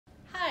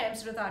I'm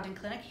Sid with Ogden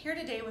Clinic, here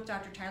today with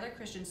Dr. Tyler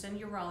Christensen,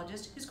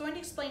 urologist, who's going to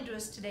explain to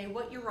us today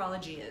what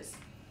urology is.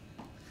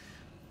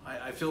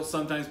 I feel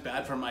sometimes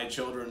bad for my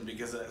children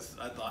because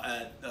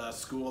at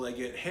school they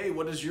get, hey,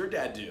 what does your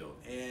dad do?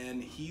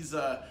 And he's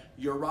a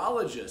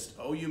urologist.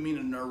 Oh, you mean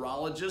a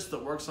neurologist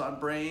that works on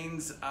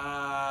brains?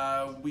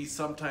 We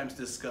sometimes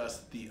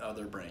discuss the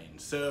other brain.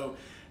 So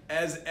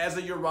as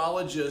a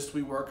urologist,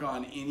 we work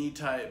on any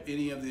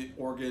of the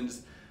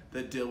organs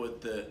that deal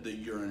with the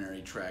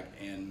urinary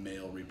tract and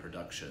male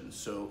reproduction.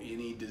 So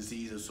any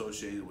disease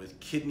associated with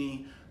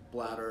kidney,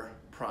 bladder,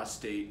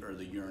 prostate, or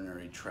the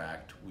urinary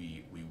tract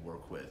we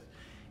work with.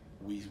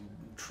 We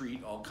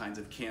treat all kinds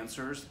of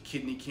cancers: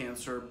 kidney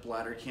cancer,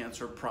 bladder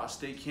cancer,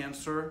 prostate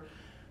cancer.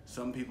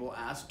 Some people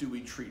ask, do we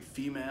treat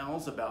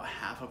females? About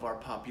half of our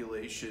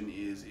population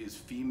is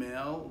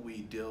female.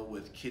 We deal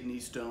with kidney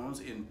stones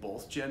in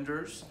both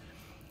genders.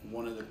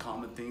 One of the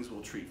common things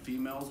we'll treat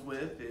females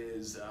with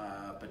is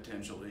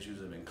potential issues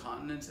of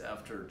incontinence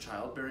after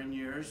childbearing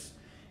years.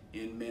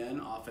 In men,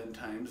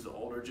 oftentimes the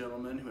older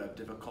gentlemen who have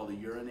difficulty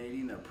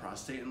urinating, their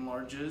prostate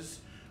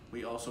enlarges.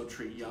 We also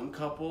treat young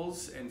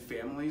couples and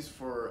families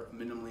for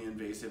minimally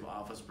invasive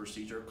office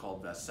procedure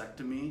called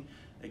vasectomy.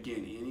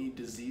 Again, any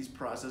disease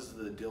process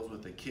that deals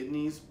with the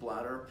kidneys,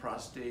 bladder,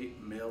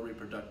 prostate, male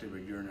reproductive or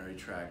urinary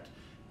tract,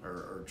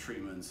 or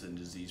treatments and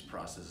disease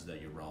processes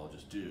that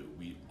urologists do.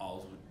 We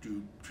also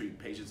do treat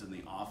patients in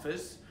the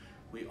office.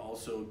 We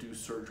also do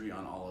surgery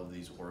on all of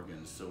these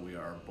organs. So we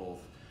are both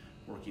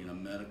working a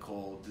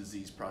medical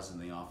disease process in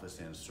the office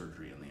and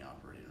surgery in the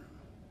operating room.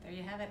 There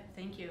you have it.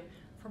 Thank you.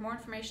 For more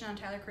information on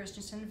Tyler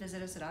Christensen,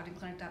 visit us at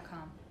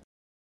ogdenclinic.com.